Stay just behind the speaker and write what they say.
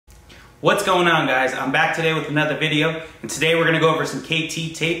What's going on, guys? I'm back today with another video, and today we're going to go over some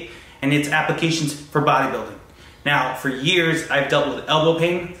KT tape and its applications for bodybuilding. Now, for years, I've dealt with elbow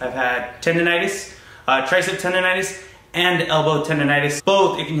pain. I've had tendinitis, tricep tendinitis, and elbow tendinitis,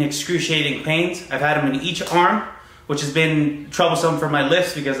 both in excruciating pains. I've had them in each arm, which has been troublesome for my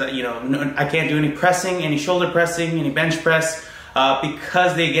lifts because I can't do any pressing, any shoulder pressing, any bench press,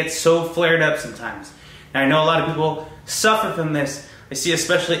 because they get so flared up sometimes. Now, I know a lot of people suffer from this. I see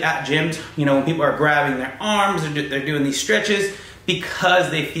especially at gyms, when people are grabbing their arms, they're doing these stretches because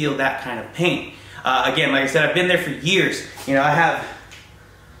they feel that kind of pain. Again, like I said, I've been there for years. I have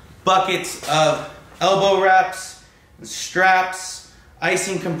buckets of elbow wraps, straps,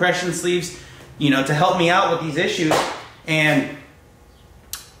 icing compression sleeves, to help me out with these issues, and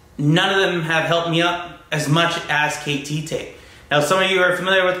none of them have helped me up as much as KT tape. Now, some of you are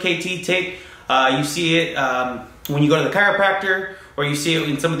familiar with KT tape. You see it when you go to the chiropractor, or you see it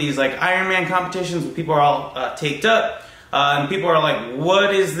in some of these like Ironman competitions where people are all taped up, and people are like,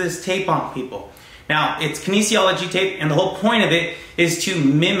 what is this tape on people? Now, it's kinesiology tape, and the whole point of it is to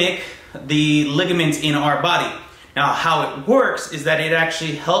mimic the ligaments in our body. Now, how it works is that it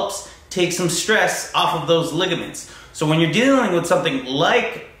actually helps take some stress off of those ligaments. So when you're dealing with something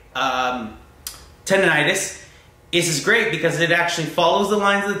like tendinitis, this is great because it actually follows the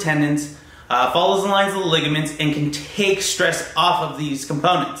lines of the tendons, follows the lines of the ligaments, and can take stress off of these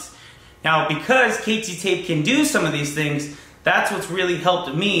components. Now, because KT tape can do some of these things, that's what's really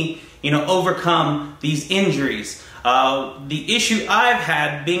helped me, overcome these injuries. The issue I've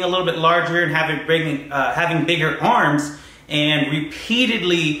had being a little bit larger and having bigger arms and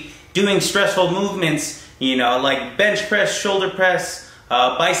repeatedly doing stressful movements, like bench press, shoulder press,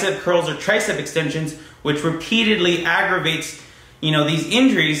 bicep curls, or tricep extensions, which repeatedly aggravates, these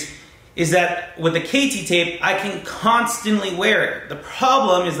injuries, is that with the KT tape, I can constantly wear it. The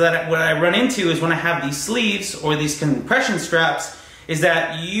problem is that what I run into is when I have these sleeves or these compression straps, is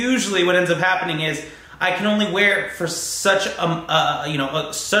that usually what ends up happening is I can only wear it for such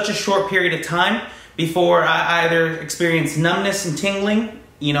a short period of time before I either experience numbness and tingling,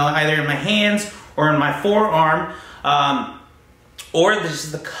 either in my hands or in my forearm, or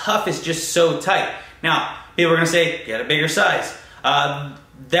the cuff is just so tight. Now, people are going to say, get a bigger size.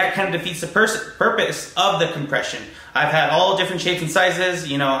 That kind of defeats the purpose of the compression. I've had all different shapes and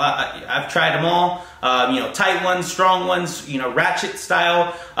sizes. I've tried them all. Tight ones, strong ones, ratchet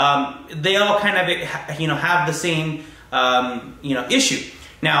style. They all kind of, have the same, issue.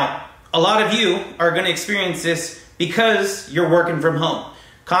 Now, a lot of you are going to experience this because you're working from home.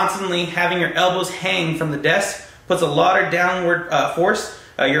 Constantly having your elbows hang from the desk puts a lot of downward force.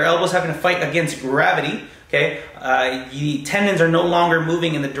 Your elbows having to fight against gravity. Okay, the tendons are no longer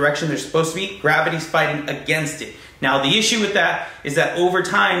moving in the direction they're supposed to be. Gravity's fighting against it. Now, the issue with that is that over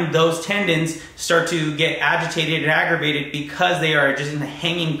time, those tendons start to get agitated and aggravated because they are just in a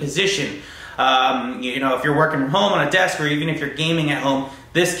hanging position. If you're working from home on a desk, or even if you're gaming at home,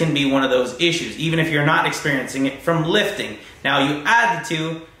 this can be one of those issues, even if you're not experiencing it from lifting. Now, you add the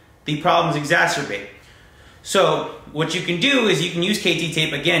two, the problems exacerbate. So what you can do is you can use KT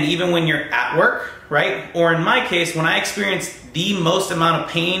tape, again, even when you're at work, right? Or in my case, when I experienced the most amount of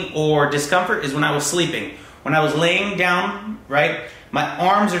pain or discomfort is when I was sleeping. When I was laying down, right, my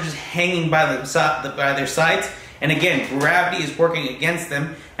arms are just hanging by their sides. And again, gravity is working against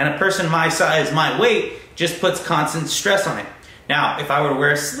them. And a person my size, my weight, just puts constant stress on it. Now, if I were to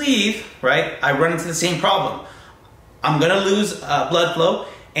wear a sleeve, right, I run into the same problem. I'm gonna lose blood flow,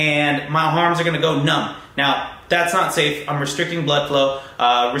 and my arms are gonna go numb. Now, that's not safe. I'm restricting blood flow,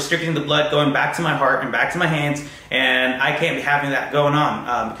 restricting the blood going back to my heart and back to my hands, and I can't be having that going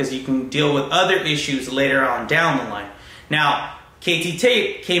on because you can deal with other issues later on down the line. Now, KT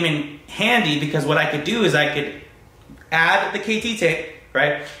tape came in handy because what I could do is I could add the KT tape,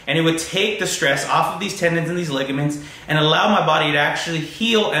 right, and it would take the stress off of these tendons and these ligaments and allow my body to actually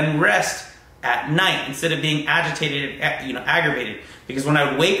heal and rest at night instead of being agitated, aggravated. Because when I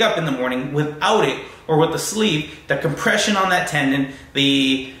would wake up in the morning without it, or with the sleeve, the compression on that tendon,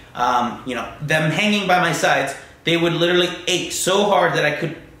 the them hanging by my sides, they would literally ache so hard that I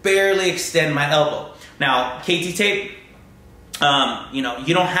could barely extend my elbow. Now, KT tape, you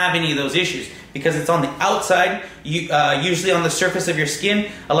don't have any of those issues because it's on the outside, usually on the surface of your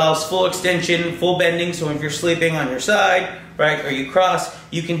skin, allows full extension, full bending. So if you're sleeping on your side, right, or you cross,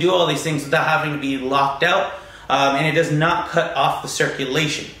 you can do all these things without having to be locked out, and it does not cut off the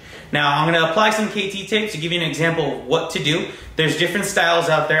circulation. Now I'm going to apply some KT tape to give you an example of what to do. There's different styles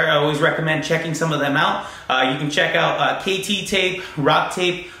out there. I always recommend checking some of them out. You can check out KT tape, rock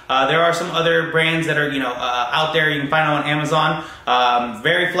tape. There are some other brands that are out there. You can find them on Amazon.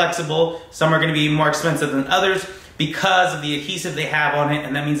 Very flexible. Some are going to be more expensive than others because of the adhesive they have on it,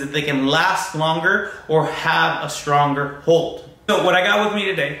 and that means that they can last longer or have a stronger hold. So what I got with me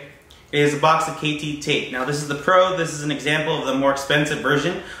today is a box of KT tape. Now this is the Pro. This is an example of the more expensive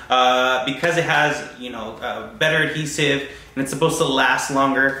version because it has better adhesive and it's supposed to last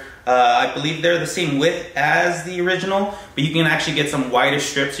longer. I believe they're the same width as the original, but you can actually get some wider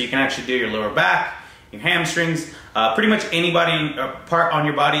strips so you can actually do your lower back, your hamstrings, pretty much any body part on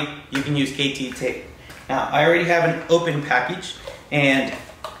your body you can use KT tape. Now I already have an open package and I'm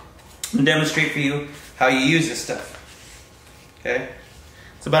gonna demonstrate for you how you use this stuff. Okay.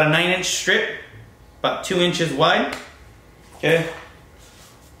 It's about a 9-inch strip, about 2 inches wide. Okay.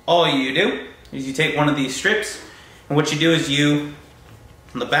 All you do is you take one of these strips, and what you do is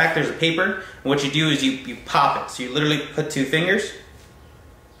on the back there's a paper, and what you do is you pop it. So you literally put 2 fingers,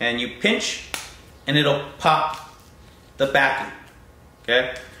 and you pinch, and it'll pop the backing.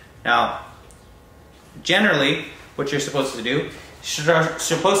 Okay. Now, generally, what you're supposed to do, you're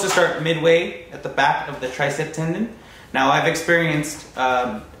supposed to start midway at the back of the tricep tendon. Now I've experienced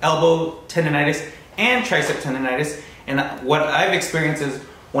elbow tendinitis and tricep tendinitis, and what I've experienced is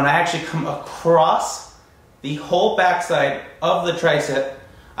when I actually come across the whole backside of the tricep,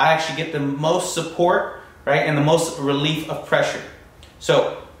 I actually get the most support, right, and the most relief of pressure.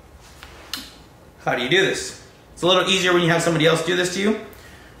 So how do you do this? It's a little easier when you have somebody else do this to you,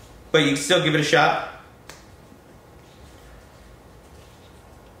 but you can still give it a shot.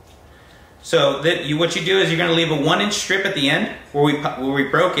 So what you do is you're going to leave a 1-inch strip at the end where we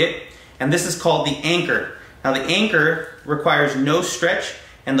broke it, and this is called the anchor. Now the anchor requires no stretch,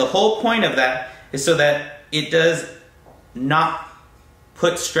 and the whole point of that is so that it does not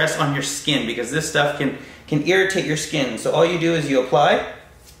put stress on your skin, because this stuff can irritate your skin. So all you do is you apply.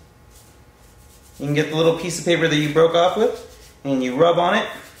 You can get the little piece of paper that you broke off with, and you rub on it.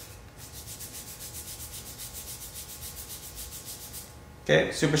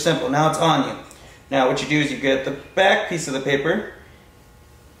 Okay, super simple. Now it's on you. Now what you do is you get the back piece of the paper,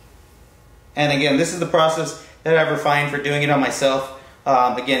 and again, this is the process that I refined for doing it on myself.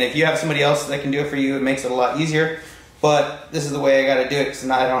 Again, if you have somebody else that can do it for you, it makes it a lot easier, but this is the way I got to do it because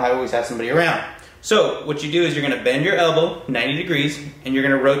now I don't always have somebody around. So what you do is you're going to bend your elbow 90 degrees, and you're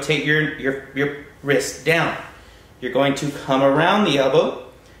going to rotate your wrist down. You're going to come around the elbow,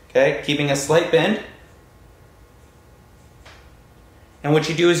 okay, keeping a slight bend. And what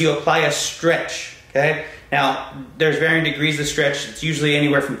you do is you apply a stretch, okay? Now, there's varying degrees of stretch. It's usually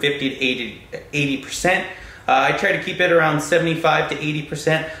anywhere from 50 to 80%. I try to keep it around 75 to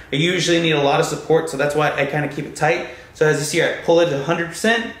 80%. I usually need a lot of support, so that's why I kind of keep it tight. So as you see here, I pull it to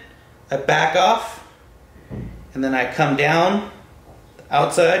 100%, I back off, and then I come down the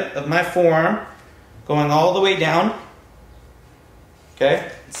outside of my forearm, going all the way down,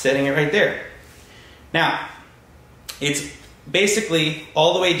 okay? Setting it right there. Now, it's basically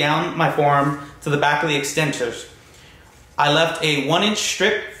all the way down my forearm to the back of the extensors. I left a 1-inch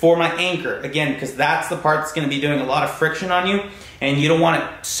strip for my anchor, again, because that's the part that's going to be doing a lot of friction on you, and you don't want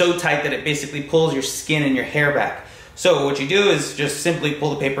it so tight that it basically pulls your skin and your hair back. So what you do is just simply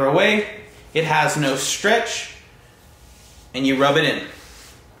pull the paper away. It has no stretch, and you rub it in.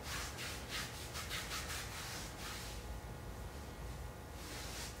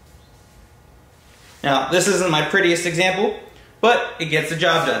 Now, this isn't my prettiest example, but it gets the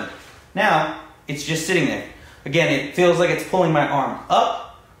job done. Now, it's just sitting there. Again, it feels like it's pulling my arm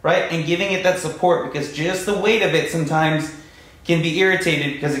up, right, and giving it that support, because just the weight of it sometimes can be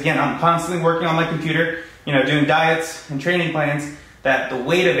irritated, because again, I'm constantly working on my computer, doing diets and training plans, that the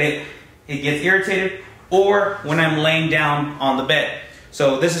weight of it gets irritated, or when I'm laying down on the bed.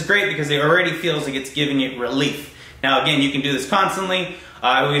 So this is great because it already feels like it's giving it relief. Now again, you can do this constantly.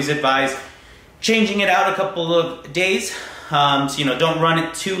 I always advise changing it out a couple of days. So, don't run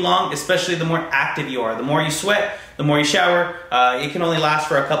it too long, especially the more active you are. The more you sweat, the more you shower, it can only last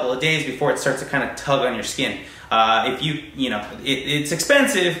for a couple of days before it starts to kind of tug on your skin. It's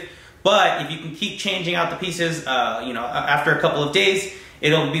expensive, but if you can keep changing out the pieces, after a couple of days,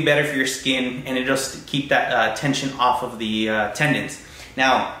 it'll be better for your skin, and it'll just keep that tension off of the tendons.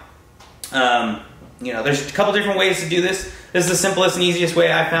 Now, there's a couple different ways to do this. This is the simplest and easiest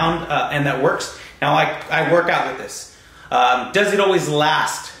way I found, and that works. Now, I work out with this. Does it always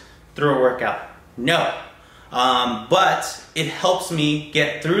last through a workout? No. But it helps me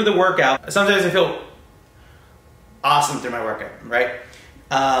get through the workout. Sometimes I feel awesome through my workout, right?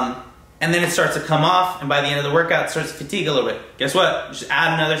 and then it starts to come off, and by the end of the workout, it starts to fatigue a little bit. Guess what? Just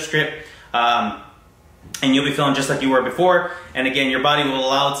add another strip, and you'll be feeling just like you were before. And again, your body will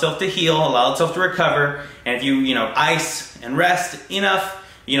allow itself to heal, allow itself to recover. And if you ice and rest enough,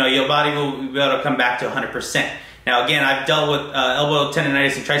 your body will be able to come back to 100%. Now, again, I've dealt with elbow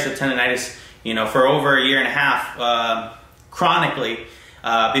tendinitis and tricep tendinitis, for over a year and a half, chronically,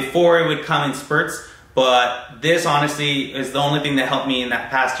 before it would come in spurts. But this honestly is the only thing that helped me in that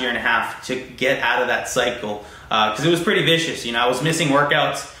past year and a half to get out of that cycle, because it was pretty vicious. I was missing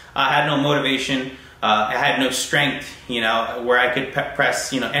workouts, I had no motivation, I had no strength, where I could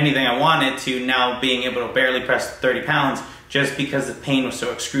press, anything I wanted, to now being able to barely press 30 pounds just because the pain was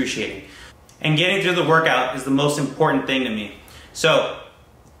so excruciating. And getting through the workout is the most important thing to me. So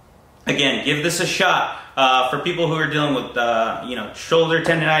again, give this a shot. For people who are dealing with, shoulder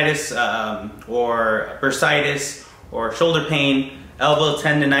tendinitis, or bursitis, or shoulder pain, elbow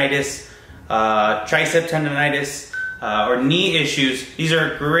tendinitis, tricep tendinitis, or knee issues, these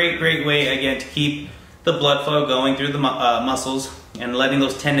are a great way, again, to keep the blood flow going through the muscles and letting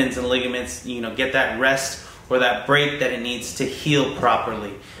those tendons and ligaments, get that rest or that break that it needs to heal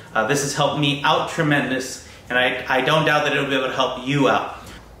properly. This has helped me out tremendous, and I don't doubt that it'll be able to help you out.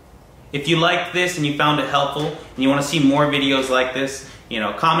 If you liked this and you found it helpful and you want to see more videos like this,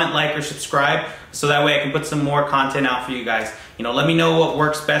 comment, like, or subscribe, so that way I can put some more content out for you guys. Let me know what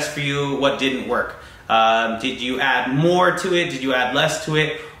works best for you, what didn't work. Did you add more to it? Did you add less to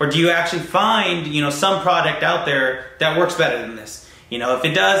it? Or do you actually find, some product out there that works better than this? If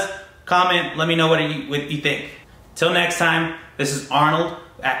it does, comment, let me know what you think. Till next time, this is Arnold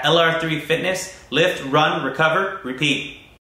at LR3 Fitness. Lift, run, recover, repeat.